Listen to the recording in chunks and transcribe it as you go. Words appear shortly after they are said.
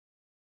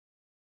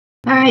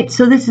All right,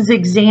 so this is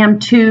exam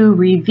 2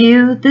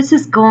 review. This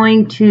is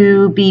going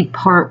to be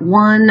part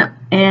 1,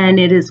 and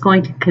it is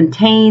going to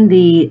contain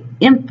the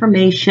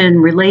information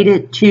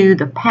related to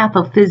the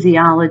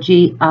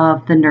pathophysiology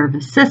of the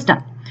nervous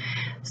system.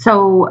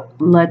 So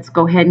let's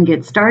go ahead and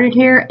get started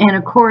here. And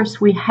of course,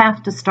 we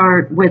have to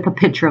start with a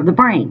picture of the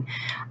brain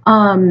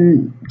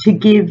to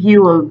give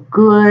you a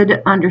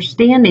good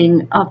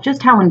understanding of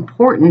just how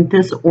important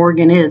this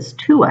organ is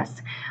to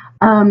us.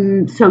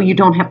 So you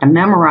don't have to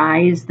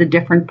memorize the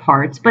different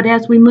parts, but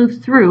as we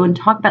move through and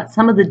talk about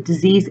some of the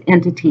disease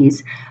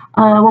entities,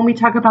 when we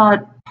talk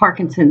about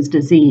Parkinson's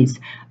disease,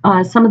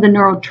 some of the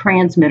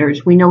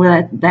neurotransmitters, we know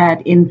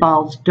that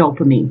involves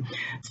dopamine.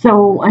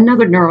 So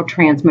another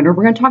neurotransmitter,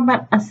 we're going to talk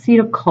about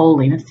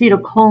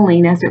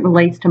acetylcholine as it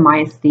relates to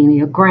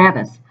myasthenia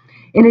gravis.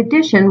 In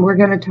addition, we're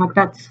going to talk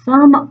about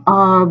some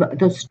of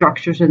the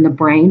structures in the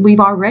brain. We've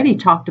already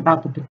talked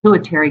about the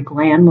pituitary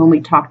gland when we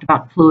talked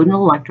about fluid and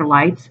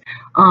electrolytes,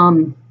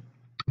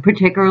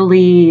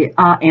 particularly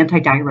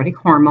antidiuretic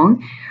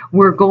hormone.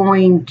 We're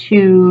going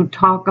to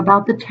talk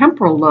about the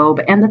temporal lobe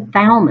and the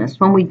thalamus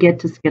when we get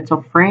to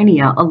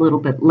schizophrenia a little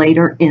bit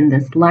later in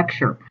this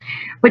lecture.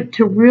 But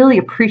to really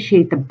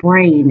appreciate the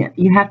brain,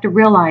 you have to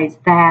realize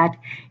that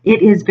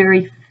it is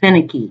very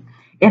finicky.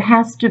 It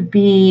has to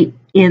be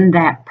in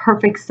that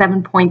perfect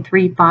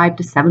 7.35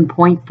 to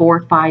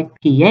 7.45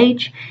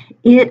 pH.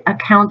 It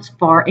accounts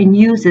for and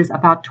uses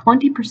about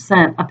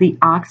 20% of the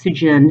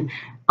oxygen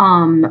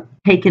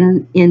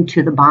taken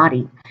into the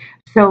body.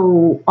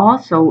 So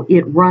also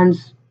it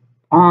runs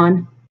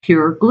on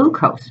pure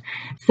glucose.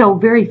 So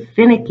very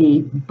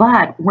finicky,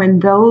 but when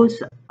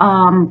those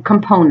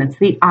components,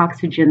 the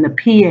oxygen, the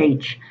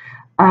pH,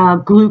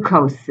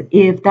 glucose,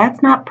 if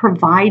that's not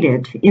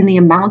provided in the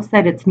amounts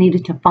that it's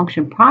needed to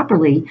function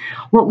properly,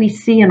 what we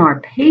see in our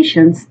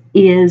patients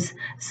is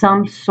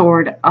some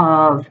sort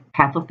of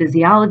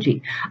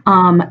pathophysiology.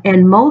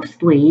 And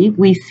mostly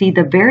we see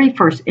the very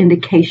first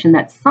indication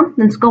that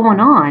something's going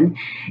on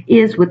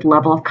is with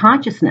level of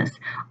consciousness.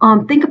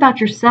 Think about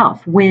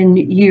yourself when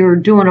you're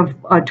doing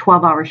a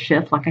 12-hour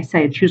shift. Like I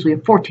say, it's usually a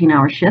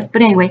 14-hour shift.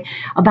 But anyway,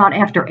 about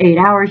after 8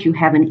 hours, you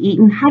haven't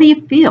eaten. How do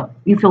you feel?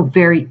 You feel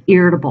very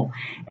irritable.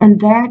 And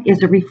that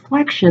is a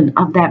reflection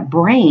of that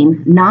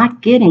brain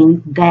not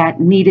getting that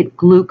needed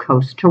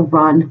glucose to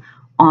run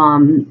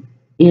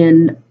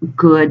in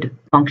good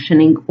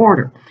functioning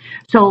order.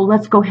 So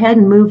let's go ahead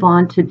and move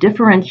on to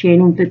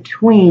differentiating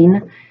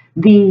between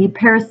the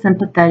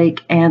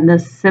parasympathetic and the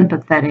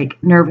sympathetic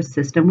nervous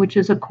system, which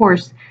is, of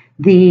course,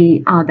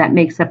 that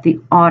makes up the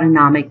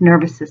autonomic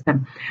nervous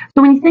system.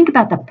 So when you think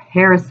about the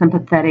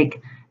parasympathetic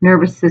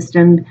nervous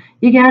system,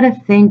 you got to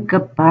think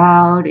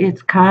about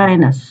it's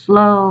kind of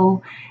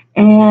slow,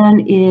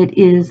 and it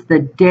is the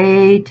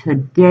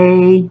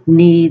day-to-day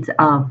needs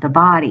of the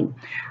body.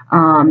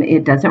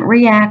 It doesn't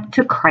react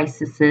to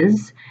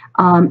crises.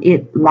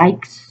 It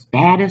likes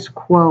status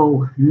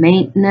quo,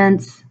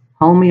 maintenance,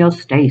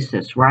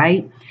 homeostasis,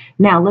 right?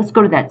 Now, let's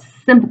go to that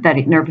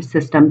sympathetic nervous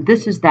system.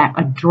 This is that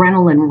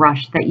adrenaline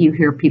rush that you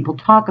hear people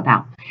talk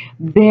about.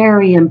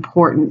 Very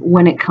important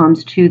when it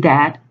comes to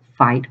that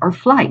fight or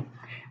flight.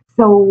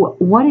 So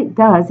what it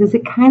does is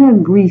it kind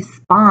of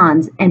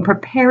responds and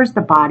prepares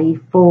the body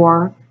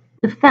for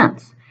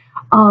defense.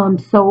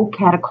 So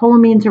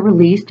catecholamines are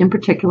released, in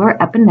particular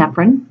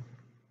epinephrine.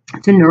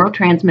 It's a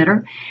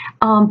neurotransmitter,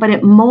 but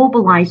it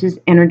mobilizes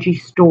energy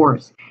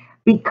stores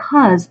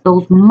because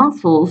those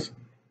muscles,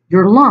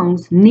 your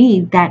lungs,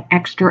 need that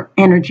extra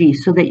energy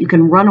so that you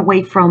can run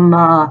away from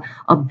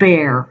a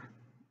bear,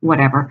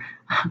 whatever.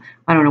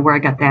 I don't know where I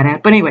got that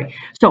at, but anyway,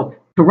 so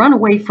to run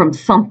away from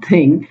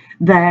something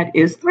that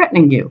is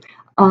threatening you.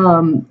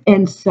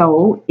 And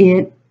so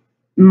it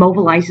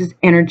mobilizes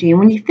energy. And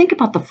when you think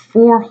about the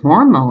 4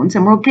 hormones,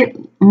 and we'll get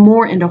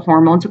more into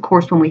hormones, of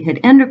course, when we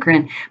hit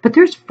endocrine, but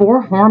there's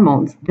 4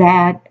 hormones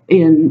that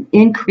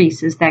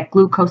increases that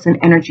glucose and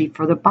energy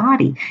for the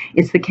body.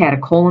 It's the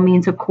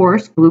catecholamines, of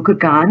course,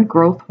 glucagon,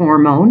 growth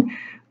hormone,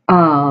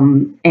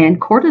 and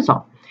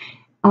cortisol.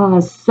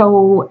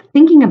 So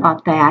thinking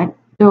about that,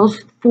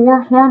 those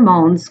 4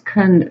 hormones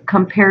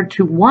compared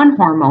to 1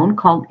 hormone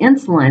called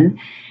insulin,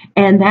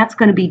 and that's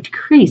going to be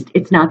decreased.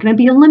 It's not going to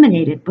be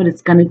eliminated, but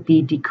it's going to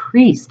be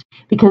decreased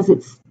because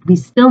we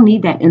still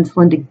need that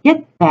insulin to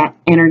get that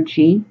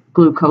energy,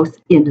 glucose,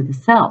 into the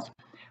cells.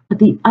 But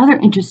the other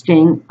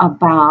interesting thing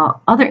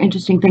about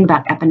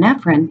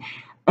epinephrine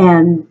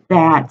and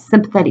that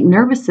sympathetic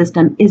nervous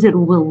system is it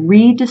will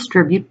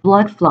redistribute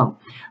blood flow.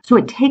 So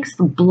it takes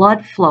the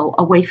blood flow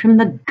away from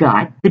the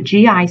gut, the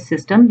GI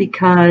system,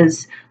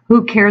 because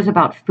who cares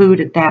about food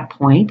at that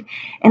point?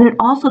 And it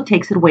also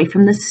takes it away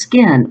from the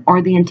skin or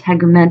the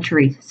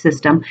integumentary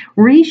system,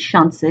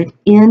 reshunts it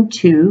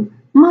into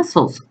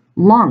muscles,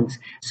 lungs,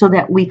 so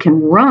that we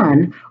can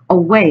run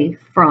away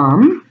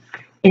from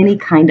any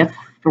kind of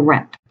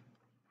threat.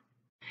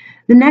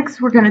 The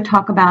next we're going to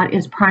talk about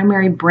is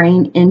primary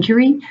brain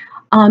injury.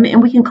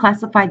 And we can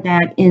classify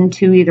that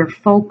into either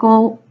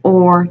focal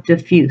or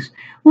diffuse.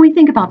 When we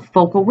think about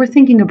focal, we're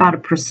thinking about a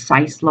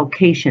precise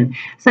location,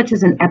 such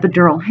as an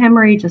epidural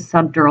hemorrhage, a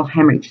subdural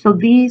hemorrhage. So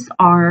these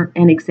are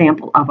an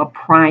example of a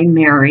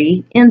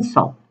primary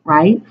insult,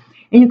 right?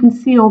 And you can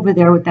see over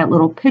there with that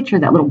little picture,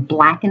 that little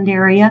blackened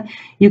area,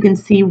 you can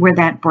see where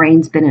that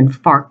brain's been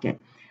infarcted.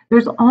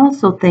 There's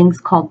also things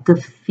called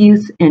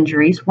diffuse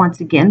injuries,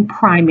 once again,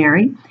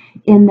 primary,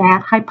 in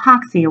that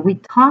hypoxia. We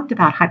talked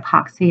about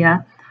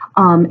hypoxia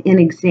in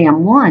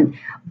exam 1,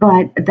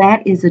 but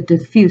that is a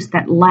diffuse,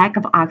 that lack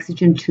of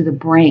oxygen to the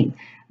brain.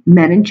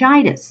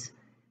 Meningitis,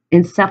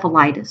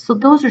 encephalitis. So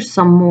those are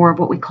some more of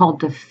what we call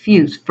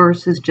diffuse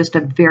versus just a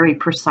very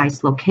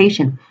precise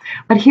location.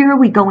 But here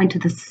we go into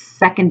the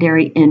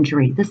secondary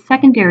injury. The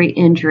secondary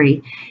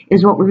injury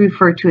is what we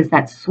refer to as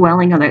that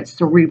swelling or that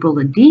cerebral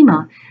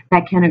edema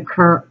that can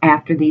occur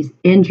after these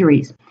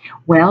injuries.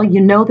 Well,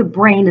 you know the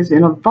brain is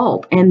in a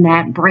vault, and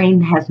that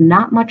brain has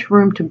not much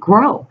room to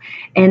grow.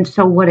 And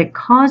so what it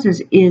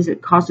causes is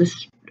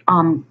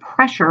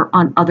pressure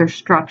on other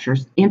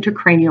structures,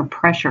 intracranial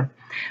pressure.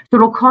 So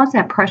it'll cause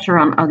that pressure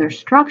on other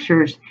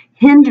structures,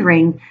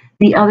 hindering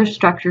the other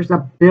structure's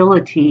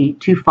ability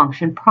to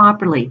function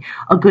properly.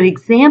 A good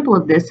example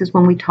of this is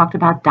when we talked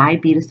about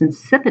diabetes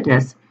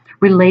insipidus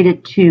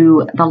related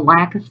to the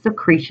lack of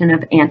secretion of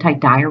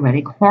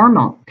antidiuretic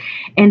hormone.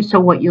 And so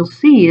what you'll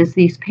see is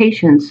these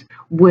patients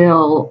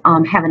will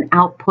have an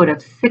output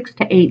of 6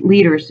 to 8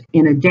 liters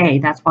in a day.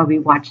 That's why we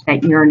watch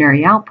that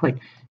urinary output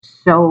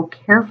so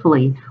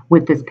carefully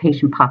with this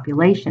patient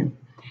population.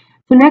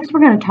 So next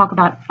we're going to talk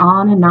about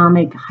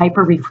autonomic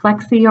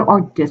hyperreflexia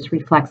or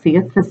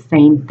dysreflexia. It's the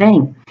same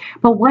thing.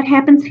 But what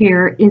happens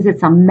here is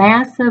it's a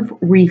massive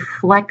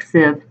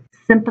reflexive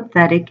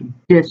sympathetic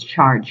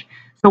discharge.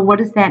 So what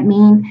does that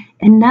mean?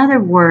 In other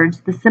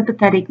words, the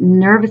sympathetic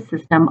nervous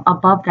system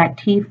above that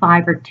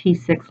T5 or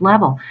T6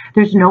 level,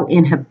 there's no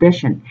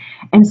inhibition.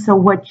 And so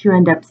what you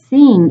end up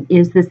seeing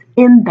is this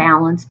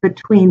imbalance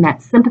between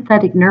that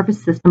sympathetic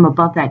nervous system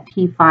above that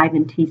T5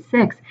 and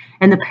T6,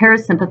 and the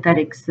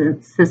parasympathetic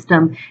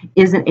system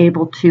isn't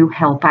able to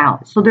help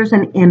out. So there's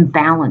an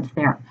imbalance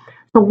there.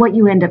 So what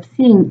you end up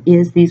seeing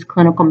is these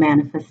clinical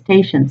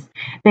manifestations.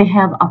 They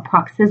have a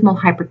paroxysmal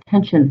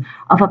hypertension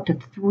of up to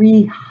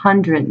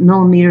 300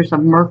 millimeters of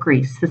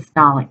mercury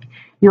systolic.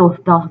 They'll,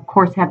 of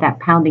course, have that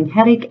pounding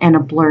headache and a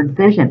blurred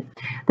vision.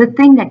 The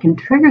thing that can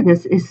trigger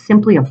this is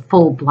simply a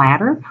full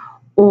bladder,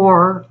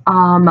 or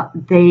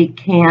they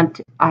can't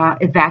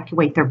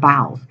evacuate their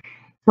bowels.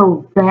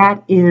 So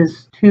that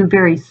is 2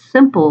 very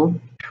simple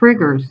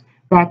triggers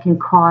that can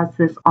cause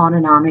this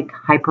autonomic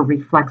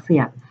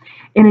hyperreflexia.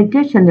 In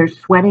addition, they're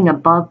sweating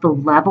above the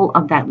level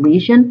of that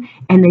lesion,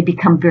 and they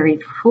become very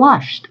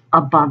flushed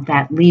above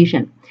that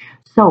lesion.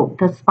 So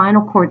the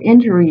spinal cord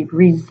injury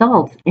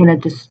results in a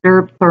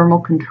disturbed thermal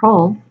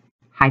control,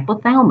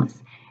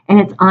 hypothalamus, and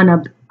it's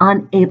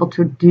unable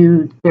to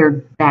do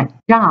that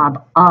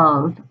job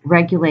of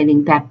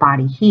regulating that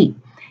body heat.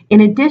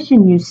 In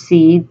addition, you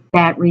see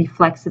that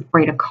reflexive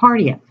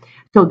bradycardia.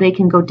 So they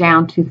can go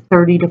down to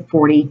 30 to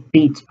 40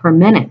 beats per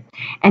minute.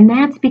 And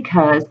that's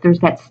because there's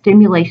that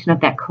stimulation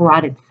of that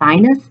carotid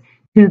sinus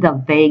to the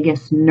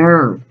vagus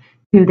nerve,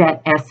 to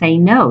that SA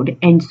node.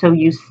 And so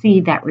you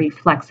see that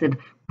reflexive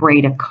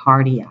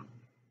bradycardia.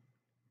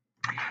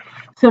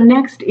 So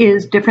next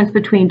is difference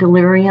between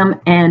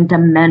delirium and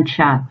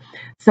dementia.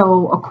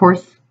 So of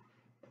course,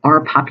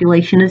 our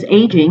population is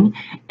aging,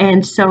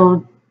 and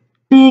so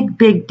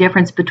big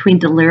difference between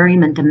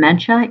delirium and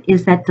dementia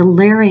is that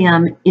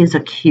delirium is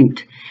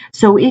acute.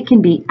 So it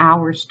can be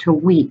hours to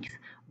weeks,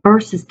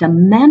 versus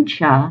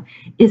dementia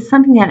is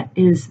something that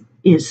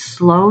is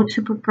slow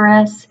to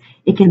progress.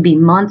 It can be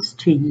months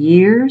to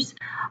years.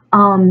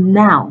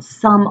 Now,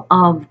 some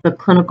of the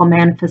clinical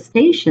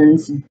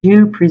manifestations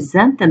do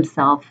present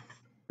themselves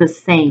the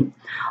same.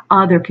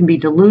 There can be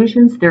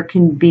delusions, there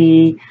can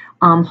be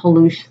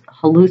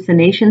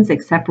hallucinations,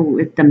 except for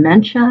with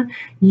dementia,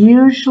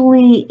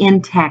 usually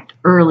intact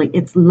early.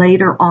 It's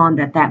later on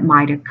that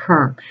might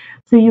occur.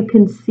 So you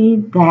can see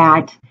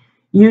that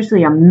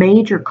usually a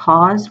major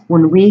cause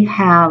when we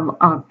have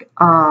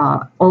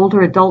a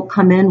older adult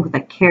come in with a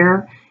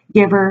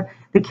caregiver,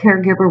 the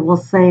caregiver will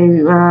say,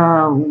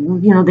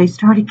 they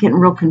started getting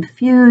real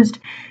confused.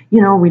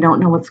 We don't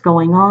know what's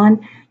going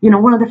on.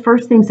 One of the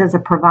first things as a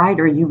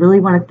provider you really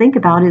want to think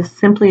about is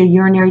simply a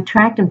urinary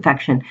tract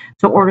infection.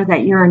 So order that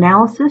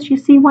urinalysis, you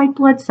see white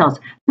blood cells.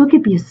 So it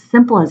could be as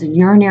simple as a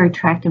urinary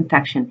tract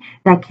infection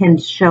that can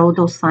show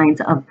those signs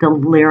of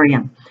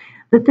delirium.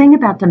 The thing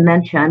about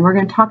dementia, and we're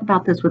going to talk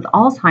about this with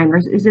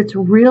Alzheimer's, is it's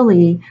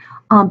really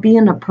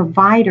being a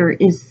provider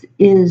it's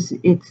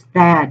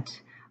that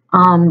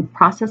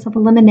process of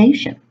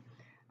elimination.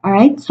 All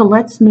right, so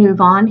let's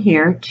move on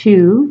here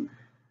to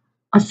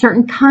a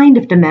certain kind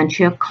of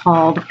dementia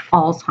called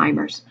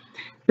Alzheimer's.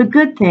 The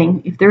good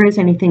thing, if there is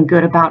anything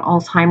good about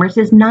Alzheimer's,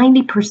 is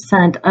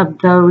 90% of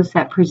those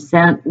that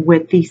present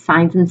with these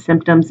signs and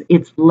symptoms,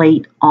 it's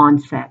late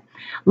onset.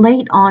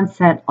 Late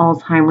onset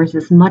Alzheimer's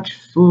is much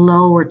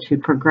slower to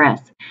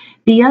progress.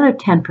 The other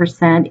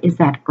 10% is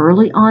that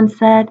early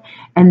onset,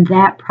 and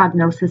that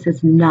prognosis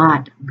is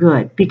not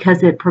good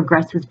because it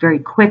progresses very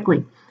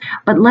quickly.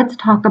 But let's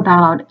talk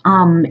about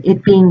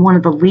it being one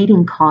of the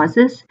leading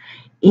causes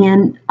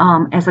in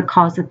as a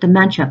cause of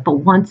dementia. But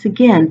once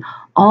again,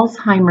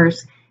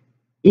 Alzheimer's,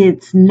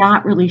 it's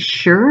not really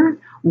sure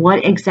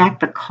what exact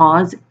the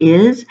cause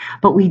is,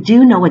 but we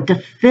do know a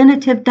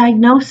definitive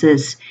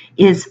diagnosis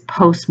is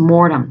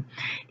post-mortem.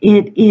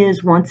 It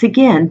is, once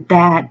again,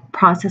 that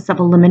process of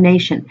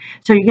elimination.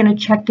 So you're going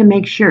to check to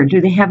make sure,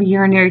 do they have a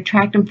urinary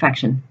tract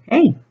infection?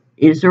 Hey,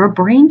 is there a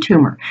brain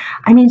tumor?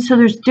 I mean, so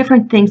there's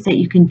different things that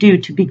you can do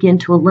to begin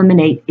to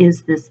eliminate,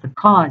 is this the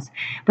cause?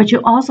 But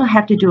you also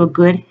have to do a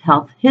good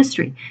health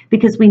history,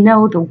 because we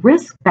know the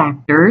risk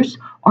factors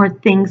are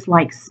things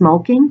like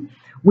smoking.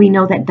 We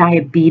know that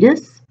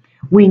diabetes,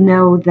 we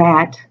know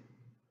that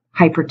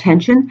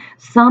hypertension,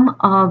 some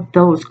of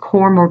those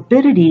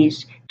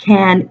comorbidities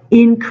can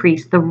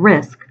increase the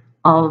risk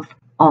of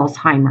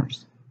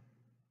Alzheimer's.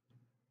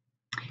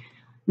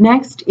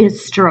 Next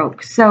is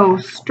stroke. So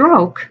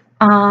stroke,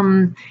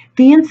 the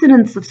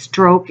incidence of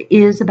stroke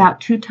is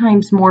about 2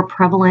 times more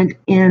prevalent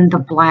in the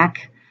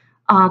Black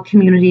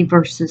community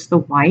versus the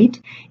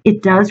white.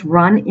 It does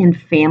run in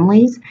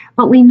families,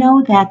 but we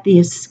know that the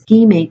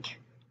ischemic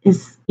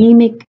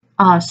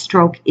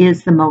stroke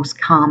is the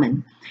most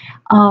common.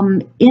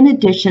 In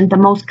addition, the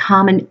most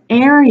common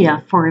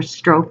area for a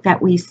stroke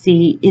that we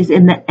see is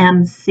in the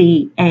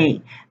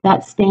MCA.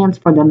 That stands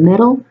for the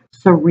middle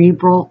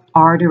cerebral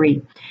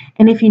artery.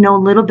 And if you know a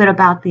little bit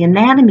about the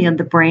anatomy of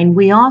the brain,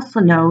 we also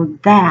know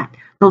that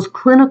those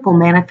clinical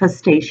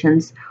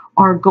manifestations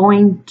are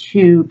going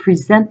to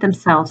present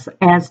themselves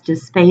as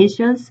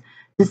dysphasias.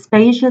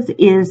 Dysphasias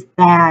is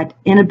that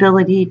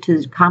inability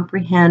to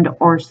comprehend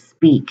or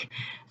speak.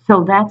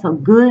 So that's a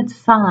good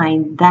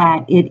sign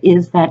that it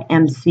is that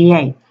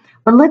MCA.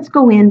 But let's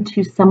go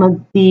into some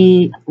of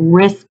the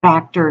risk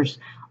factors.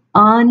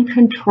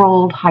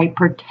 Uncontrolled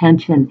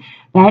hypertension.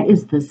 That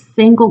is the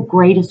single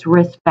greatest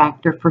risk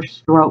factor for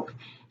stroke.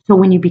 So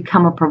when you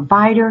become a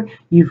provider,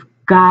 you've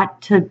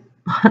got to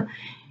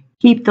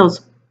keep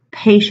those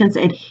patients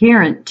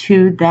adherent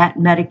to that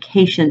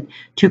medication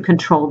to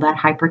control that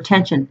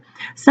hypertension.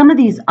 Some of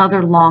these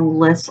other long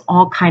lists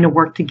all kind of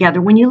work together.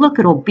 When you look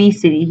at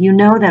obesity, you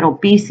know that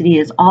obesity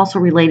is also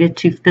related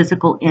to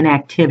physical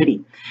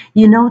inactivity.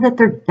 You know that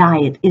their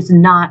diet is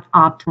not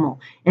optimal.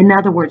 In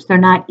other words, they're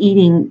not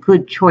eating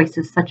good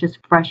choices such as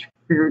fresh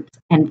fruits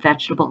and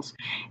vegetables.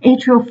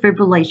 Atrial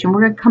fibrillation,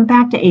 we're going to come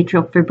back to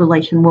atrial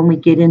fibrillation when we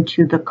get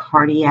into the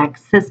cardiac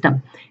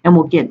system, and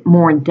we'll get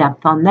more in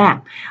depth on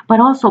that. But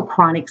also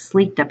chronic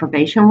sleep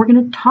deprivation. We're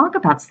going to talk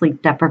about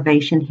sleep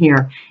deprivation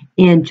here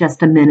in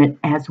just a minute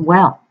as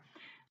well.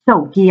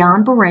 So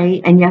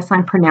Guillain-Barré, and yes,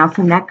 I'm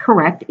pronouncing that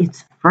correct,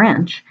 it's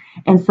French,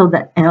 and so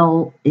the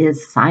L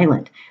is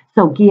silent.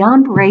 So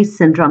Guillain-Barré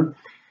syndrome,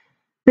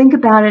 think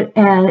about it,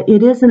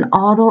 it is an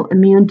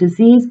autoimmune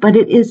disease, but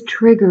it is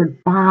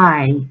triggered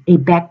by a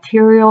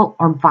bacterial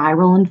or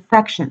viral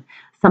infection.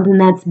 Something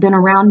that's been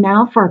around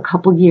now for a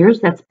couple years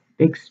that's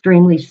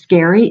extremely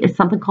scary is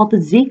something called the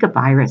Zika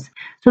virus.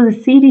 So the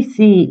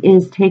CDC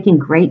is taking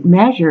great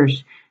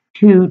measures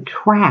to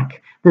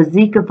track the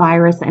Zika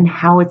virus and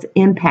how it's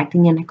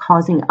impacting and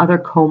causing other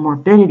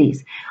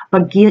comorbidities.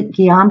 But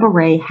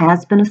Guillain-Barré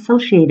has been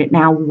associated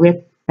now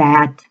with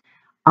that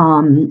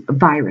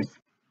virus.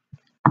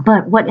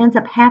 But what ends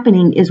up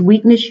happening is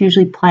weakness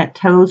usually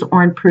plateaus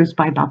or improves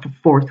by about the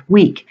 4th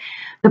week.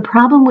 The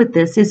problem with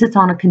this is it's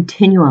on a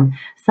continuum.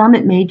 Some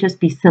it may just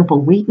be simple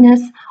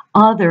weakness.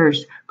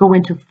 Others go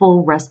into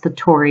full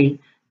respiratory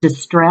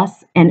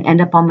distress and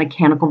end up on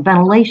mechanical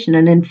ventilation.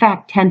 And in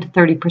fact, 10 to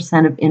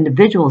 30% of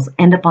individuals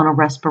end up on a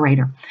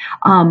respirator.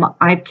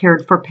 I've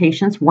cared for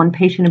patients, one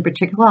patient in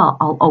particular,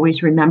 I'll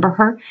always remember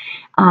her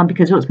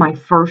because it was my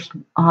first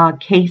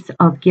case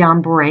of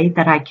Guillain-Barré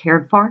that I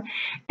cared for.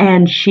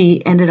 And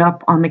she ended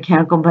up on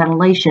mechanical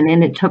ventilation,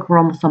 and it took her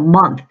almost a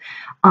month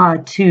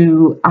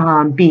to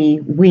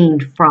be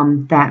weaned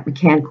from that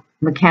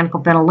mechanical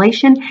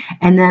ventilation,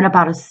 and then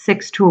about a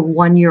 6 to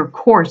 1 year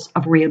course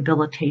of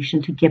rehabilitation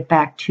to get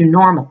back to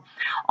normal.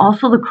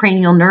 Also the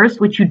cranial nerves,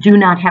 which you do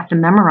not have to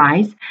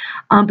memorize,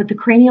 but the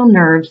cranial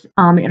nerves,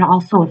 it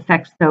also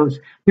affects those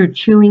through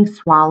chewing,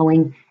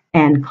 swallowing,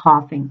 and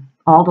coughing,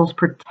 all those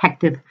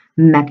protective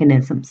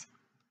mechanisms.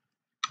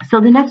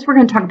 So the next we're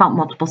going to talk about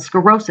multiple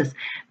sclerosis.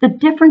 The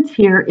difference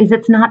here is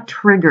it's not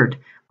triggered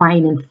by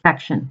an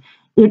infection.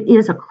 It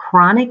is a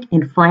chronic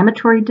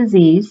inflammatory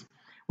disease,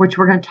 which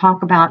we're going to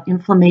talk about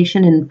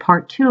inflammation in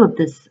part 2 of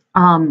this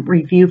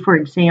review for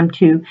exam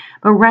 2.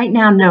 But right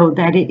now, know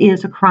that it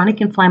is a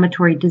chronic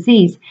inflammatory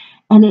disease,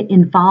 and it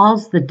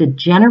involves the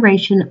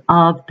degeneration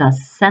of the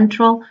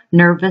central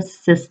nervous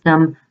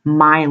system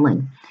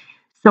myelin.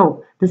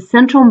 So the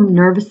central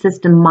nervous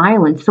system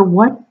myelin. So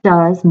what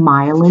does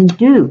myelin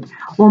do?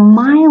 Well,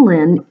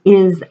 myelin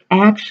is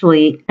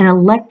actually an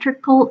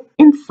electrical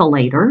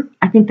insulator.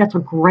 I think that's a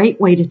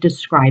great way to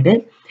describe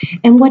it.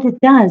 And what it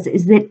does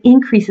is it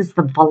increases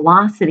the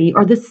velocity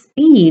or the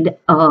speed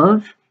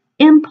of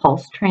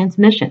impulse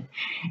transmission.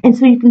 And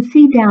so you can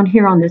see down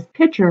here on this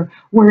picture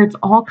where it's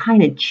all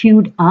kind of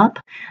chewed up,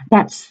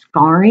 that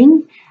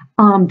scarring.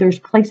 There's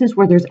places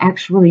where there's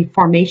actually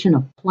formation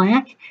of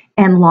plaque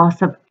and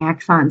loss of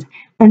axons.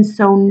 And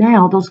so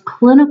now those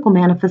clinical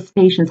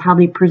manifestations, how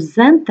they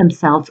present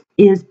themselves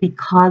is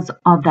because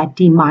of that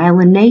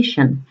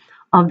demyelination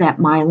of that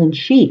myelin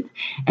sheath.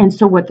 And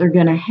so what they're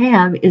going to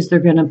have is they're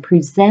going to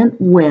present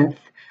with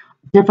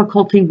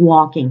difficulty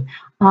walking.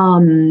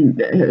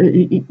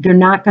 They're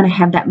not going to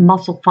have that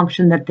muscle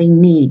function that they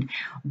need.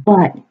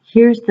 But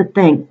here's the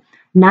thing,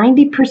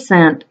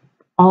 90%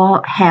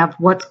 all have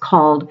what's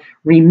called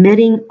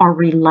remitting or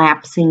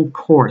relapsing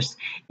course.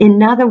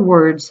 In other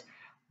words,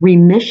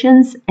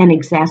 remissions and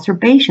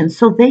exacerbations.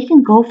 So they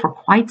can go for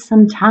quite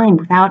some time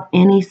without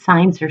any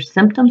signs or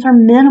symptoms or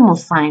minimal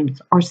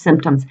signs or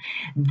symptoms.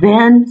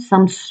 Then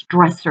some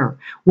stressor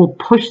will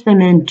push them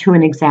into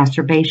an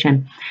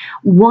exacerbation.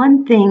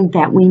 One thing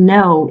that we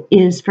know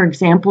is, for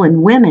example,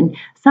 in women,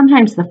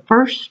 sometimes the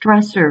first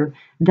stressor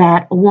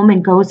that a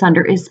woman goes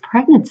under is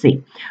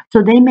pregnancy.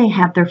 So they may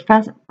have their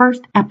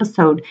first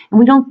episode, and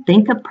we don't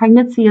think of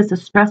pregnancy as a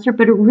stressor,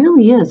 but it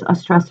really is a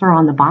stressor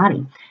on the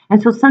body. And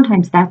so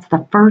sometimes that's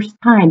the first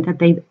time that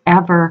they've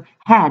ever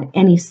had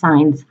any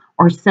signs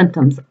or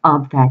symptoms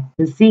of that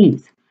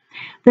disease.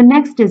 The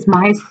next is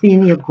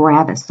myasthenia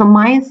gravis. So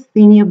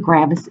myasthenia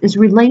gravis is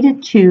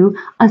related to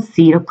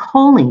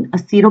acetylcholine.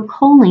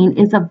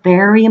 Acetylcholine is a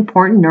very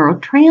important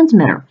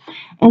neurotransmitter.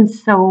 And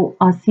so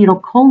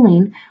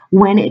acetylcholine,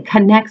 when it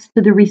connects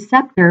to the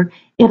receptor,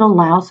 it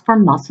allows for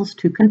muscles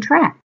to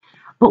contract.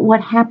 But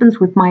what happens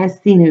with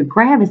myasthenia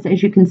gravis,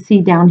 as you can see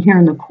down here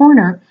in the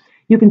corner,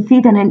 you can see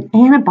that an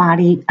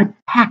antibody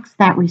attacks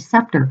that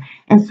receptor.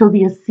 And so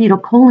the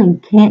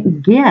acetylcholine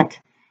can't get,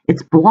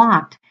 it's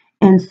blocked.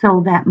 And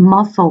so that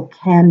muscle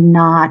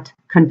cannot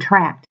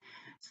contract.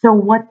 So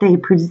what they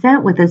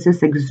present with is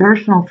this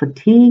exertional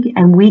fatigue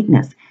and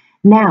weakness.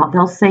 Now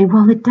they'll say,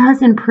 well, it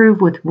does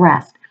improve with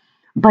rest,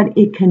 but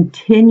it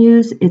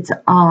continues.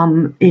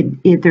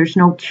 There's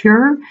no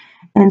cure.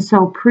 And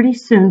so pretty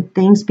soon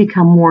things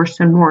become worse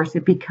and worse.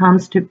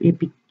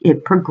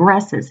 It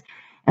progresses.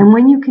 And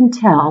when you can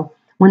tell,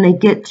 when they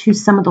get to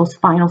some of those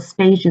final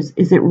stages,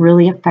 is it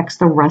really affects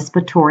the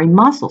respiratory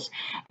muscles.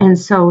 And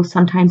so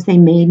sometimes they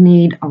may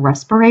need a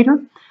respirator.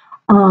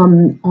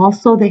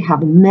 Also, they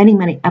have many,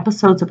 many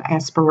episodes of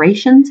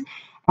aspiration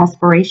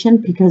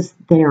because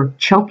they're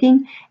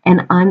choking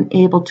and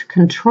unable to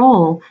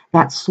control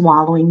that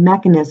swallowing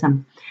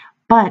mechanism.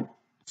 But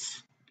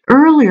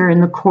earlier in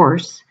the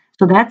course,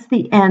 so that's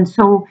the end.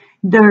 So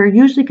they're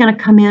usually going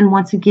to come in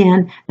once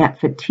again,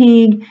 that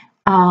fatigue,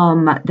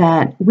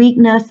 that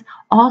weakness.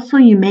 Also,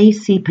 you may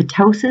see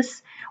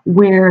ptosis,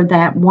 where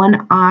that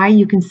one eye,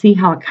 you can see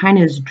how it kind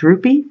of is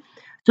droopy.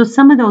 So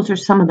some of those are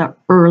some of the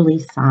early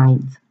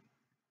signs.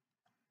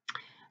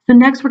 So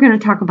next we're going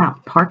to talk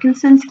about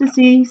Parkinson's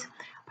disease.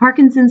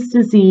 Parkinson's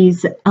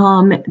disease,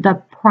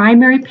 the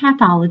primary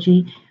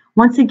pathology,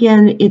 once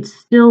again, it's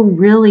still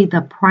really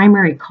the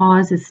primary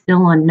cause is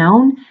still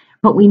unknown,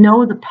 but we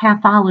know the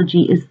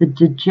pathology is the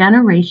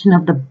degeneration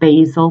of the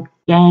basal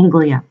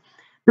ganglia.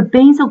 The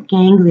basal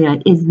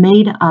ganglia is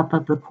made up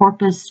of the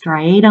corpus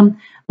striatum,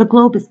 the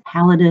globus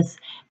pallidus,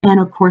 and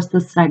of course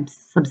the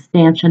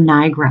substantia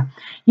nigra.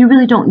 You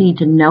really don't need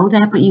to know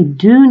that, but you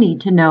do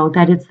need to know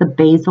that it's the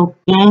basal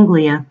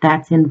ganglia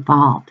that's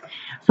involved.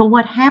 So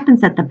what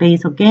happens at the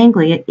basal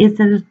ganglia is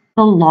there's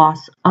the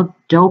loss of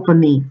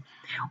dopamine.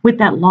 With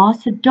that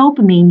loss of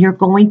dopamine, you're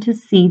going to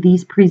see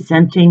these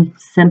presenting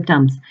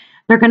symptoms.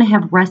 They're going to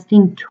have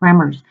resting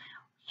tremors,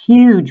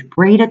 huge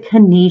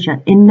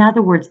bradykinesia. In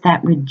other words,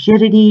 that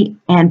rigidity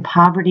and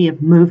poverty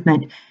of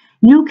movement.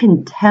 You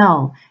can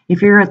tell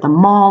if you're at the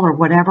mall or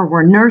whatever,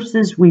 we're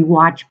nurses, we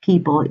watch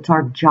people. It's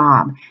our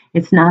job.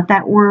 It's not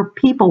that we're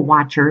people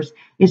watchers.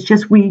 It's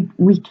just we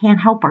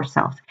can't help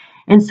ourselves.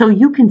 And so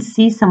you can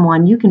see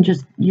someone, you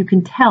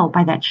can tell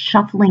by that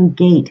shuffling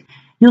gait.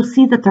 You'll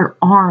see that their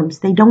arms,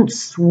 they don't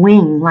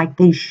swing like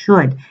they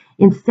should.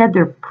 Instead,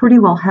 they're pretty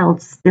well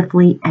held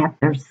stiffly at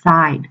their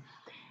side.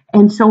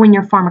 And so in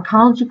your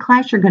pharmacology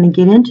class, you're going to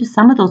get into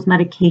some of those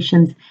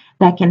medications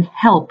that can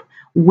help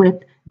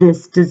with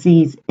this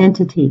disease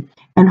entity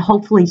and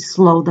hopefully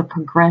slow the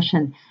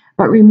progression.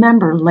 But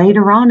remember,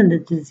 later on in the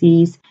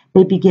disease,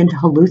 they begin to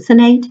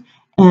hallucinate,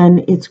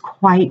 and it's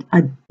quite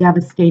a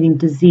devastating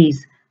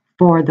disease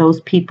for those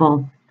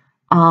people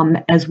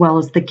as well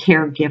as the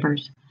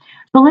caregivers.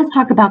 So let's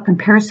talk about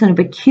comparison of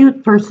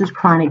acute versus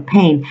chronic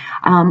pain.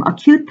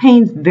 Acute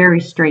pain is very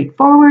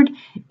straightforward.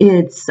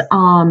 It's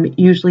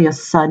usually a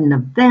sudden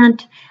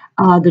event.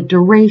 The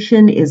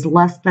duration is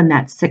less than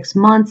that 6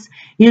 months.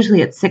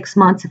 Usually at 6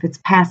 months, if it's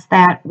past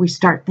that, we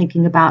start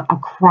thinking about a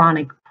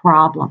chronic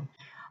problem.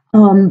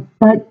 And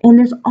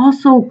there's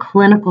also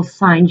clinical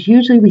signs.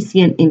 Usually we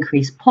see an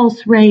increased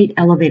pulse rate,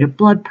 elevated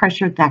blood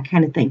pressure, that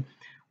kind of thing.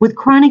 With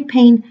chronic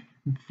pain,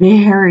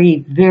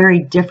 very, very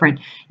different.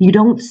 You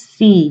don't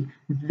see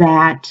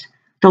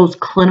those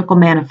clinical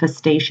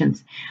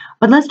manifestations.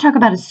 But let's talk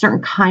about a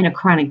certain kind of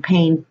chronic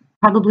pain,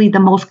 probably the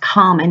most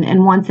common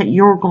and ones that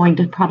you're going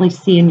to probably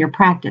see in your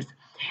practice.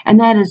 And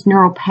that is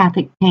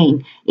neuropathic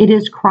pain. It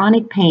is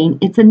chronic pain.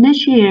 It's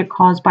initiated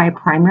caused by a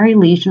primary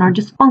lesion or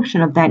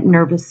dysfunction of that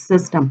nervous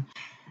system.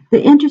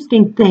 The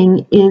interesting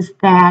thing is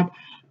that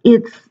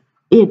it's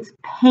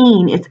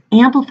pain, it's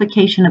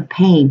amplification of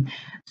pain.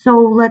 So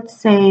let's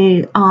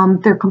say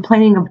they're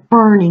complaining of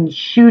burning,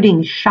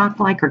 shooting,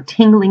 shock-like, or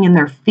tingling in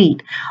their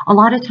feet. A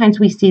lot of times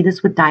we see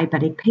this with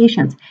diabetic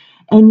patients.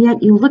 And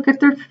yet you look at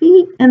their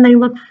feet and they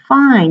look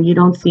fine. You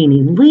don't see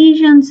any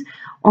lesions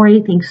or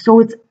anything. So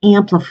it's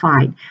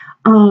amplified,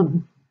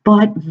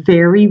 but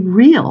very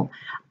real.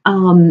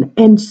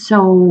 And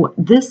so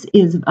this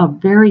is a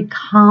very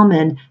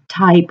common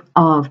type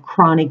of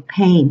chronic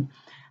pain.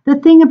 The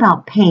thing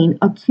about pain,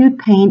 acute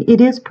pain,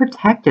 it is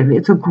protective.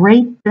 It's a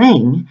great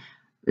thing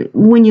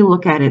when you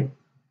look at it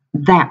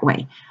that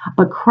way.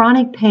 But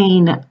chronic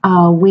pain,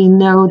 we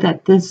know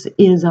that this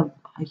is a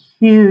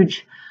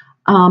huge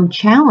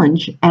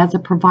challenge as a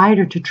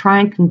provider to try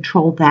and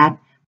control that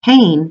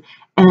pain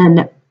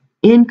and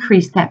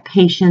increase that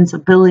patient's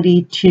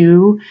ability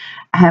to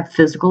have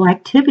physical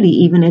activity,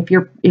 even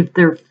if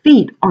their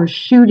feet are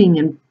shooting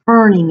and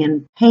burning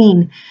and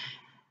pain.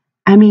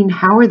 I mean,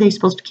 how are they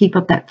supposed to keep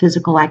up that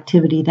physical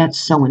activity? That's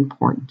so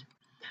important.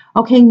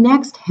 Okay,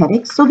 next,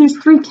 headaches. So there's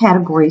 3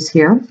 categories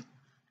here.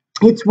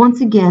 It's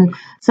once again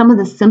some of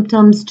the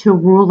symptoms to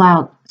rule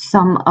out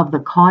some of the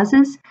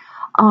causes.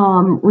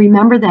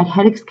 Remember that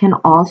headaches can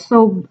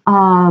also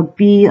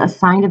be a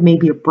sign of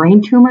maybe a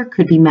brain tumor,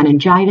 could be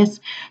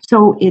meningitis.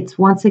 So it's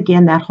once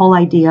again that whole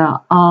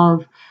idea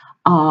of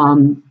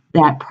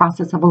that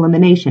process of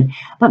elimination.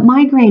 But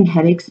migraine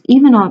headaches,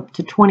 even up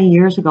to 20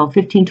 years ago,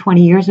 15,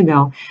 20 years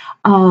ago,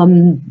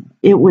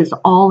 it was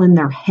all in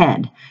their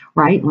head,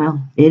 right?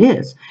 Well, it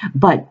is.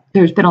 But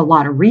there's been a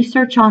lot of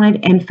research on it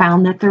and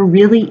found that there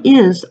really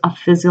is a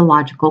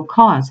physiological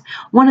cause.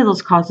 One of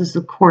those causes,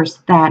 of course,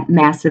 that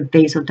massive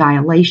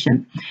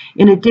vasodilation.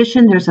 In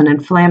addition, there's an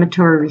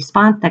inflammatory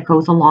response that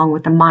goes along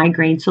with the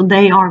migraine. So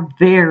they are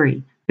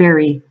very,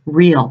 very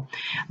real.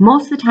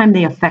 Most of the time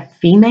they affect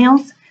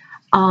females.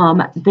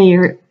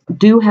 They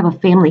do have a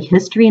family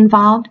history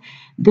involved.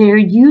 They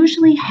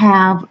usually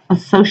have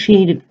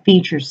associated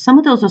features. Some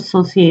of those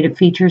associated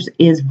features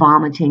is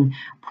vomiting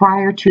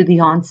prior to the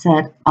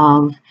onset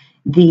of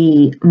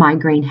the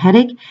migraine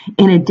headache.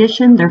 In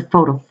addition, they're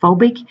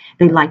photophobic.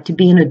 They like to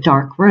be in a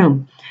dark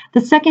room.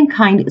 The second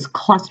kind is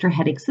cluster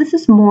headaches. This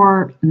is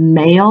more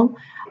male,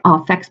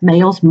 affects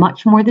males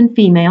much more than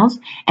females,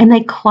 and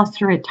they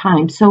cluster at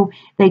times. So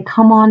they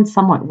come on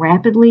somewhat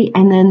rapidly,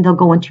 and then they'll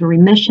go into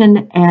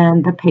remission,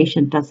 and the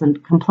patient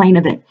doesn't complain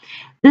of it.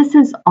 This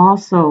is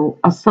also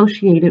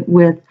associated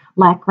with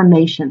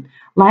lacrimation.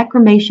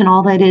 Lacrimation,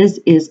 all that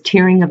is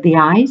tearing of the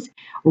eyes.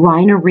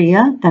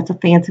 Rhinorrhea, that's a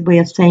fancy way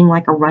of saying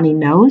like a runny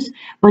nose,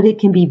 but it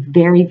can be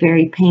very,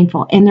 very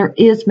painful. And there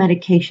is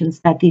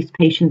medications that these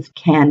patients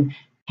can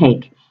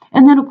take.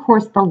 And then, of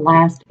course, the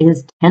last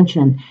is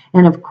tension.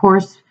 And of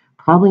course,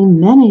 probably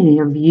many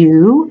of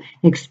you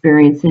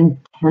experiencing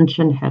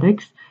tension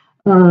headaches.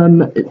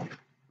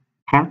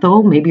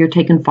 Patho, maybe you're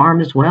taking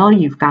pharm as well.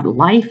 You've got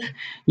life,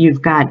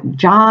 you've got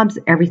jobs,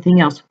 everything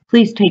else.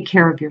 Please take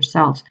care of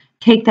yourselves.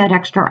 Take that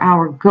extra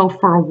hour, go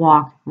for a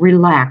walk,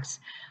 relax.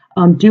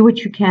 Do what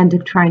you can to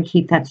try and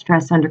keep that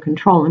stress under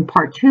control. In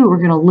part 2, we're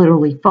going to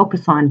literally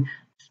focus on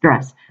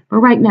stress. But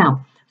right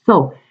now,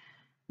 so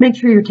make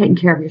sure you're taking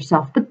care of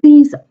yourself. But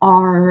these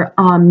are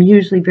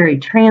usually very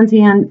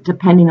transient,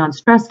 depending on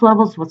stress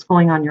levels, what's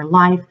going on in your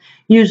life.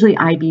 Usually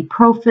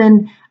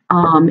ibuprofen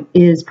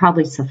is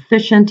probably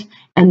sufficient,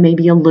 and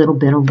maybe a little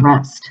bit of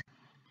rest.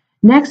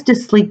 Next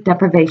is sleep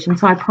deprivation.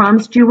 So I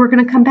promised you we're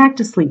going to come back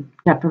to sleep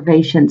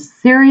deprivation.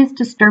 Serious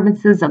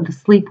disturbances of the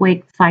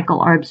sleep-wake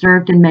cycle are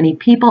observed in many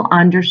people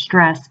under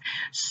stress,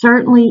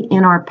 certainly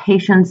in our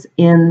patients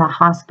in the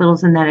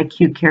hospitals in that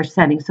acute care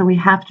setting. So we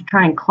have to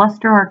try and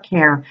cluster our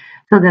care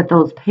so that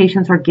those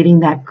patients are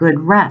getting that good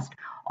rest.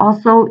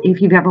 Also,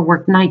 if you've ever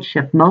worked night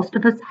shift, most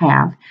of us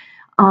have.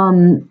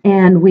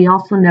 And we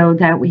also know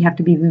that we have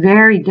to be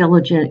very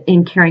diligent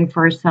in caring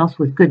for ourselves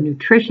with good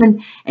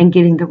nutrition and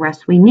getting the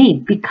rest we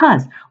need,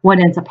 because what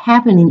ends up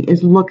happening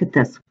is, look at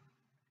this,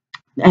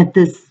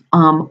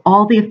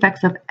 all the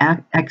effects of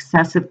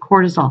excessive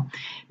cortisol.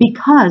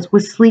 Because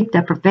with sleep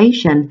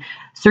deprivation,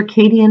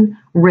 circadian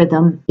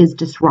rhythm is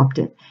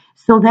disrupted.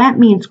 So that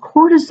means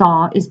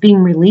cortisol is being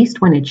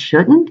released when it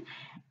shouldn't.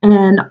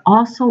 And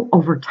also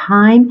over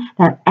time,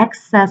 that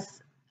excess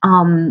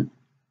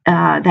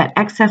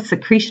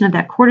secretion of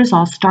that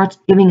cortisol starts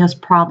giving us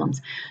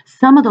problems.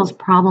 Some of those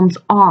problems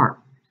are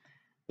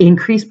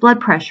increased blood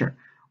pressure.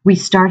 We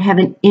start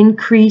having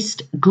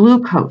increased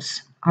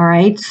glucose. All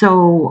right,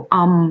 so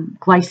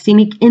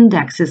glycemic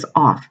index is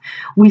off.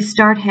 We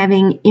start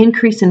having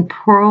increase in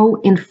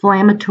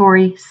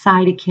pro-inflammatory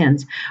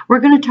cytokines. We're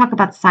going to talk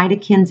about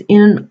cytokines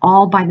in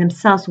all by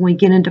themselves when we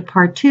get into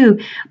part 2,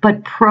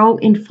 but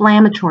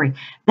pro-inflammatory,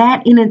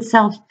 that in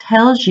itself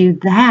tells you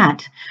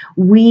that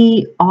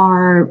we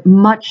are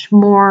much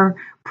more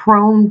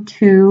prone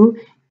to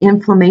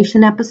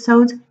inflammation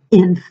episodes,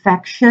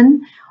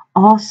 infection,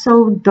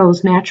 also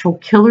those natural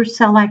killer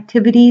cell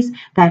activities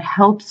that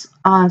helps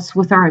us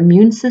with our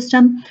immune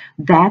system,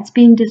 that's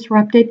being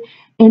disrupted.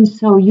 And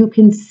so you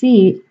can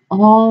see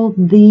all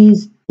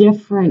these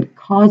different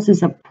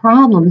causes of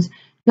problems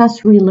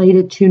just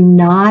related to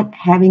not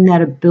having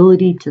that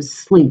ability to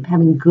sleep,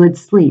 having good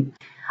sleep.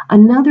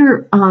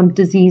 Another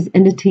disease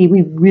entity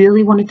we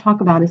really want to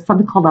talk about is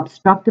something called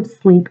obstructive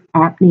sleep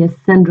apnea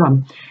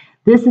syndrome.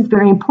 This is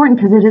very important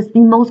because it is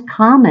the most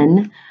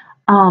common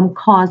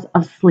cause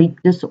of sleep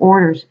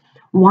disorders.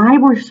 Why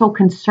we're so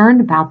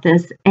concerned about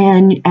this,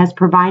 and as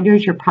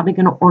providers, you're probably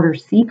going to order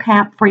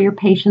CPAP for your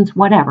patients,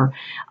 whatever.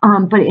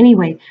 But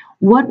anyway,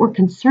 what we're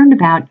concerned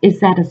about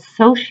is that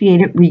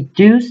associated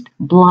reduced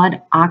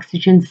blood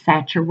oxygen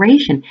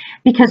saturation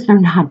because they're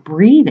not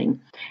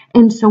breathing.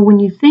 And so when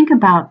you think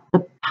about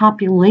the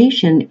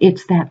population,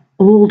 it's that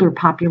older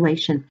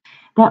population.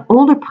 That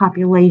older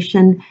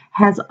population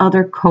has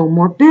other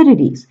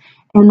comorbidities.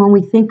 And when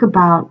we think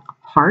about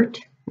heart,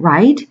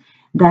 right?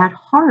 That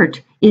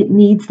heart, it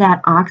needs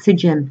that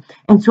oxygen.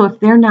 And so if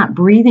they're not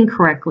breathing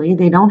correctly,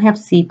 they don't have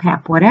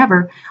CPAP,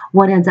 whatever,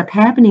 what ends up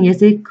happening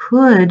is it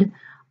could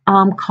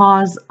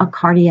cause a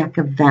cardiac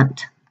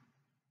event.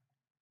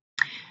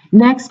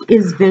 Next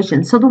is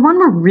vision. So the one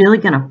we're really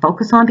going to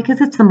focus on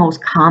because it's the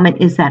most common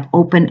is that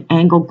open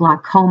angle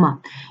glaucoma.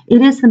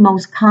 It is the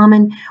most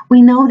common.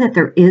 We know that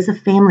there is a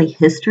family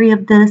history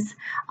of this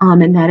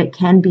and that it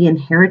can be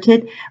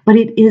inherited, but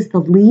it is the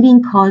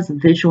leading cause of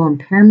visual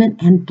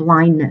impairment and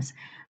blindness.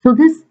 So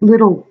this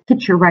little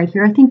picture right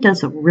here, I think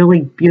does a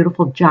really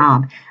beautiful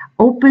job.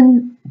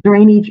 Open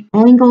drainage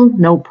angle,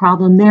 no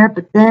problem there,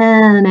 but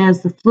then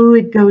as the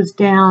fluid goes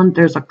down,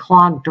 there's a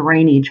clogged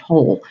drainage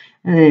hole.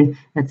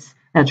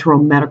 That's real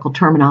medical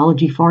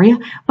terminology for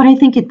you, but I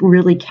think it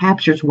really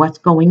captures what's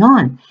going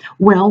on.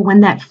 Well,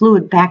 when that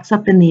fluid backs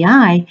up in the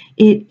eye,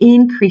 it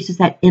increases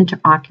that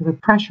interocular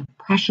pressure.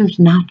 Pressure's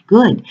not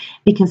good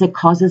because it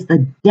causes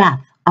the death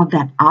of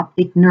that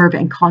optic nerve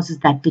and causes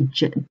that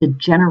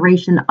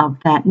degeneration of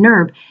that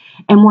nerve.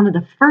 And one of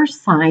the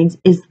first signs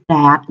is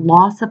that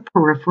loss of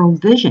peripheral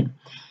vision.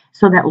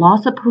 So that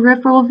loss of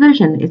peripheral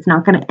vision, it's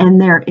not going to end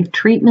there. If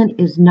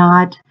treatment is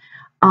not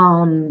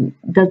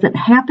doesn't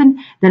happen,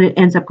 then it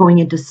ends up going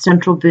into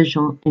central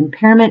visual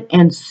impairment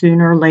and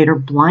sooner or later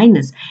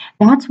blindness.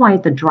 That's why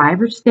at the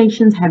driver's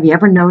stations, have you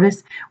ever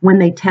noticed when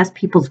they test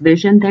people's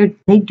vision,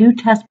 they do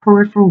test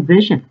peripheral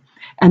vision.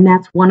 And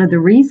that's one of the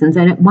reasons.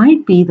 And it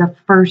might be the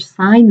first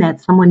sign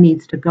that someone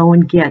needs to go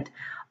and get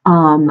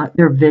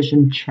their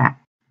vision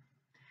checked.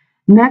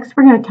 Next,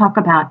 we're going to talk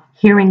about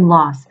hearing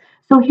loss.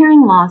 So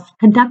hearing loss,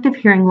 conductive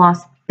hearing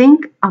loss,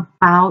 think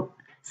about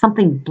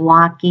something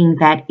blocking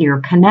that ear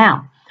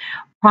canal.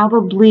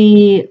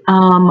 Probably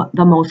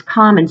the most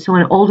common. So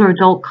an older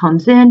adult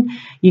comes in,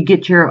 you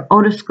get your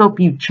otoscope,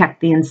 you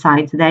check the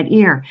insides of that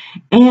ear,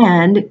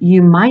 and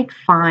you might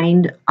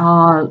find,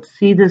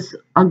 see this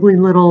ugly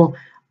little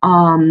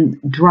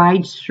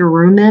dried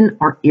cerumen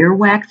or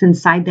earwax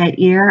inside that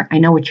ear. I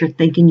know what you're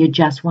thinking, you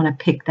just want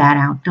to pick that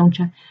out, don't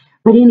you?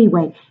 But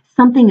anyway,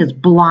 something is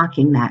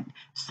blocking that.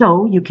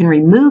 So you can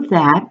remove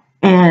that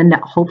and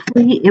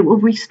hopefully it will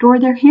restore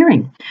their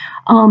hearing.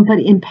 But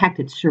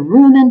impacted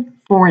cerumen,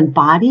 foreign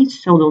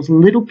bodies, so those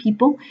little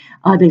people,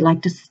 they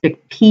like to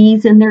stick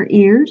peas in their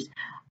ears.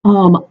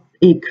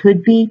 It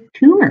could be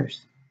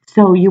tumors.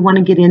 So you want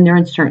to get in there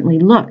and certainly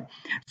look.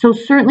 So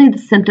certainly the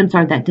symptoms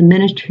are that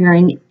diminished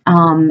hearing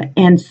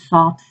and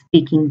soft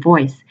speaking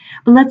voice.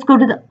 But let's go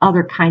to the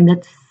other kind,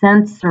 that's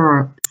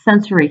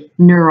sensory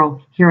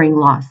neural hearing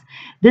loss.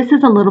 This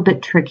is a little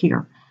bit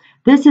trickier.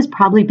 This has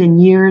probably been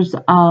years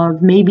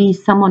of maybe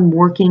someone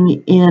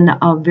working in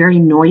a very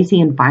noisy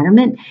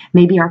environment,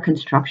 maybe our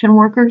construction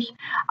workers,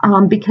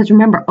 because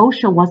remember,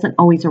 OSHA wasn't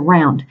always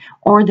around,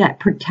 or that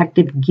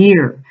protective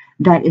gear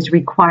that is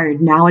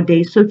required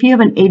nowadays. So if you have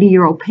an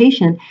 80-year-old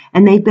patient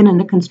and they've been in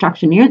the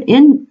construction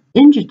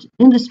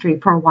industry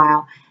for a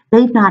while,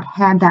 they've not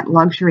had that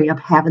luxury of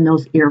having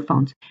those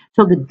earphones.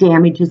 So the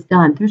damage is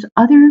done. There's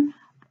other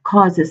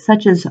causes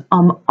such as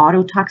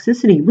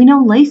ototoxicity. We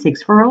know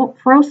Lasix,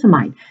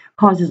 furosemide,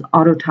 causes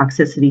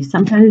ototoxicity.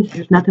 Sometimes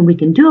there's nothing we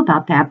can do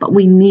about that, but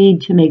we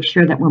need to make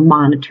sure that we're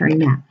monitoring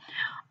that.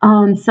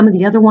 Some of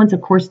the other ones,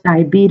 of course,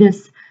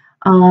 diabetes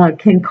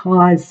can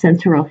cause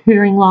sensory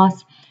hearing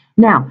loss.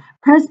 Now,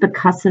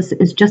 presbycusis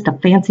is just a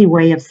fancy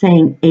way of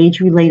saying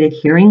age-related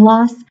hearing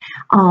loss,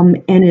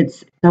 and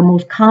it's the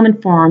most common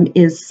form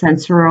is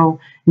sensory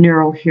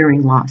neural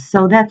hearing loss.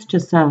 So that's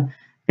just a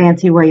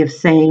fancy way of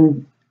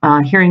saying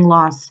hearing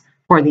loss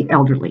for the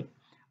elderly.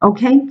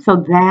 Okay, so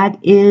that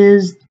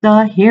is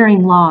the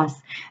hearing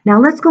loss. Now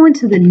let's go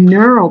into the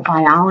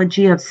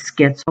neurobiology of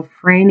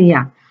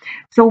schizophrenia.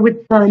 So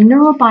with the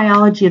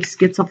neurobiology of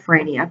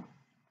schizophrenia,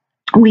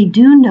 we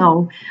do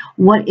know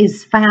what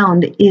is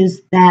found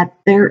is that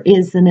there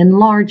is an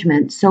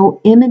enlargement.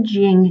 So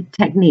imaging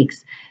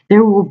techniques,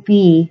 there will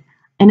be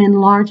an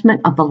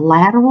enlargement of the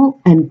lateral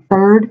and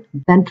third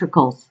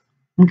ventricles.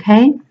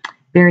 Okay,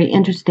 very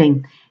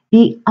interesting.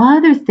 The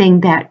other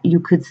thing that you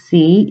could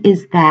see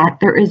is that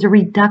there is a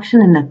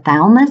reduction in the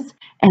thalamus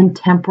and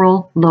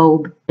temporal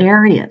lobe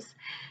areas.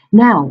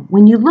 Now,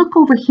 when you look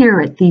over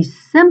here at these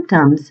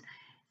symptoms,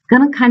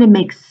 going to kind of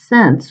make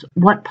sense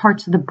what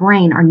parts of the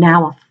brain are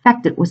now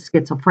affected with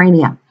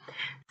schizophrenia.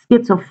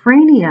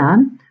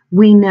 Schizophrenia,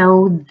 we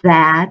know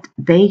that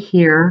they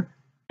hear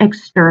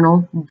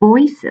external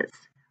voices,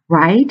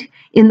 right,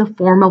 in the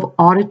form of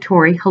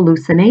auditory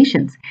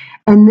hallucinations.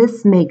 And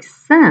this makes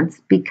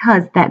sense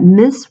because that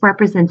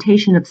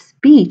misrepresentation of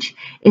speech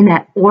in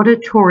that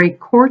auditory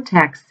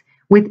cortex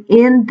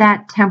within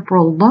that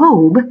temporal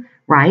lobe,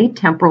 right?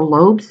 Temporal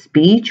lobe,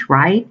 speech,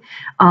 right?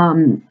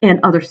 And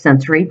other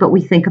sensory, but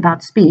we think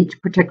about speech,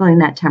 particularly in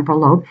that temporal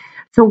lobe.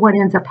 So what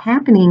ends up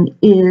happening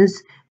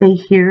is they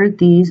hear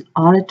these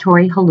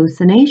auditory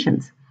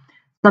hallucinations.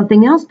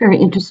 Something else very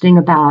interesting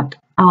about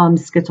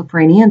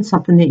schizophrenia, and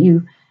something that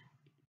you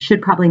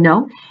should probably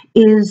know,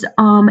 is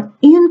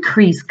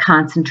increased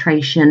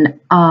concentration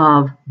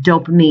of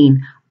dopamine,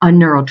 a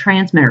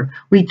neurotransmitter.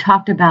 We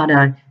talked about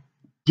a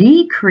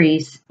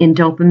decrease in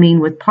dopamine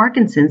with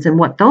Parkinson's and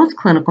what those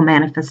clinical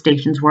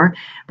manifestations were,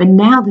 but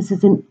now this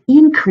is an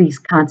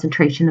increased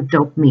concentration of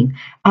dopamine.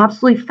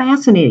 Absolutely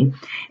fascinating.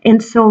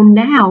 And so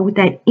now with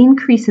that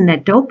increase in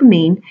that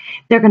dopamine,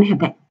 they're going to have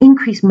that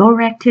increased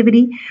motor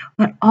activity,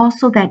 but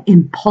also that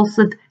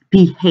impulsive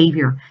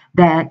behavior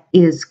that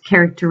is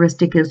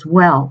characteristic as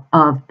well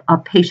of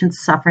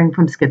patients suffering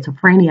from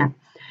schizophrenia.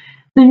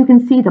 So you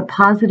can see the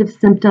positive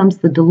symptoms,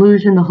 the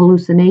delusion, the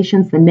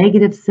hallucinations, the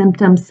negative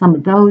symptoms, some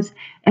of those,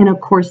 and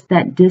of course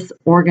that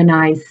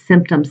disorganized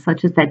symptoms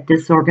such as that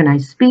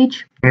disorganized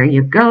speech. There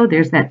you go,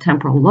 there's that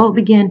temporal lobe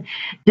again.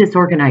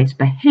 Disorganized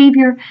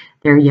behavior,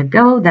 there you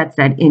go, that's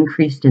that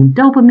increase in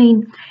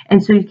dopamine.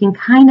 And so you can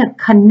kind of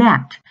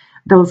connect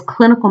those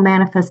clinical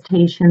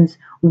manifestations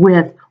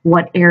with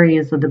what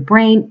areas of the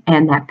brain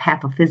and that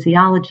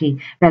pathophysiology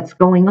that's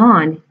going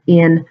on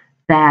in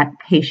that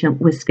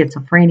patient with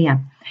schizophrenia.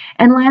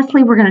 And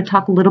lastly, we're going to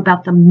talk a little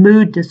about the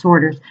mood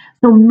disorders.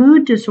 So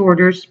mood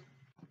disorders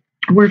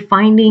we're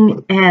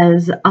finding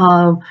as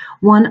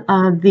one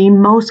of the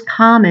most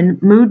common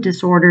mood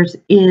disorders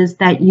is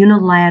that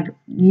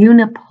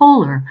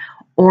unipolar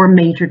or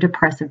major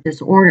depressive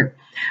disorder.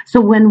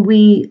 So when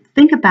we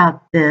think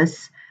about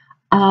this,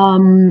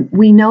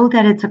 we know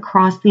that it's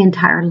across the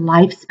entire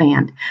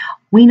lifespan.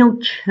 We know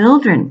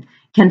children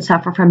can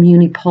suffer from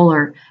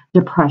unipolar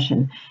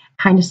depression.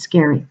 Kind of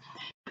scary.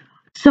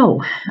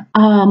 So,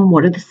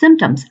 what are the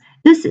symptoms?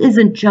 This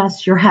isn't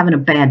just you're having a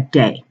bad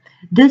day.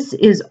 This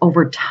is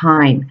over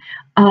time.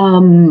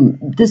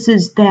 This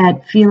is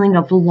that feeling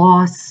of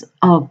loss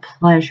of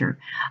pleasure,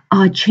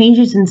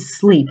 changes in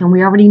sleep, and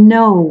we already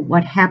know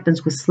what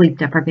happens with sleep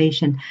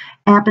deprivation,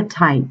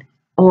 appetite,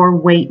 or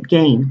weight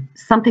gain,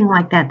 something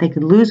like that. They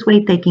could lose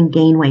weight, they can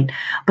gain weight.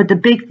 But the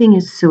big thing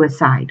is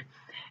suicide.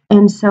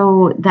 And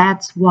so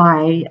that's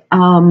why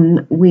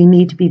we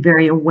need to be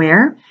very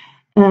aware.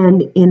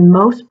 And in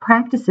most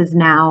practices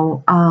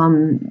now,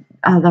 one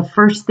of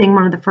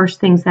the first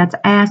things that's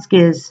asked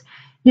is,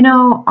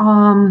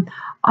 do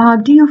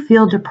you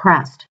feel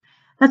depressed?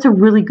 That's a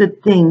really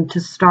good thing to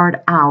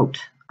start out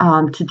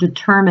to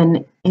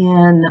determine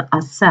and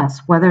assess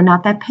whether or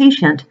not that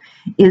patient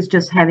is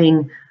just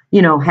having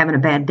a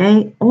bad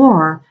day,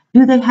 or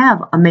do they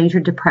have a major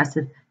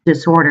depressive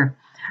disorder?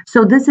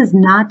 So this is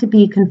not to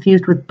be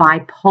confused with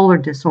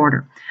bipolar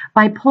disorder.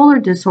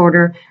 Bipolar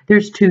disorder,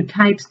 there's two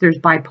types. There's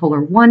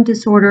bipolar 1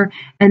 disorder,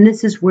 and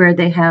this is where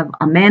they have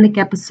a manic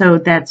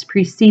episode that's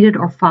preceded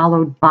or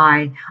followed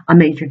by a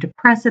major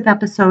depressive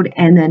episode,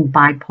 and then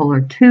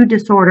bipolar 2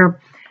 disorder.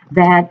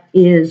 That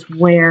is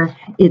where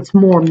it's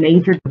more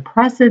major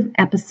depressive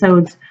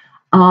episodes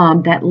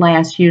that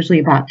last usually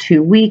about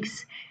 2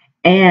 weeks.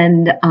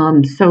 And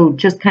so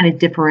just kind of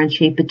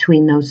differentiate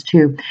between those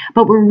two.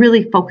 But we're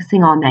really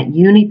focusing on that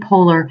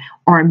unipolar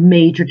or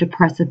major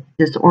depressive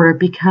disorder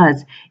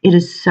because it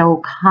is so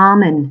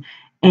common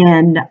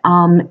and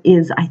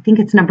I think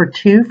it's number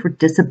 2 for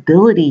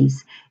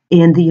disabilities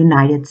in the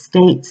United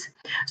States.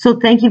 So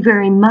thank you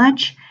very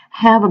much.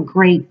 Have a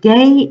great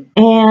day.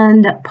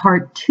 And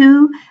part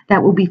 2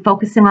 that will be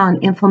focusing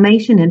on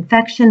inflammation,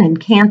 infection, and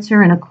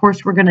cancer. And of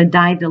course, we're going to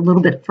dive a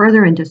little bit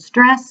further into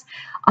stress.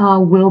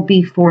 Will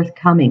be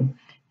forthcoming.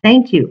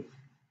 Thank you.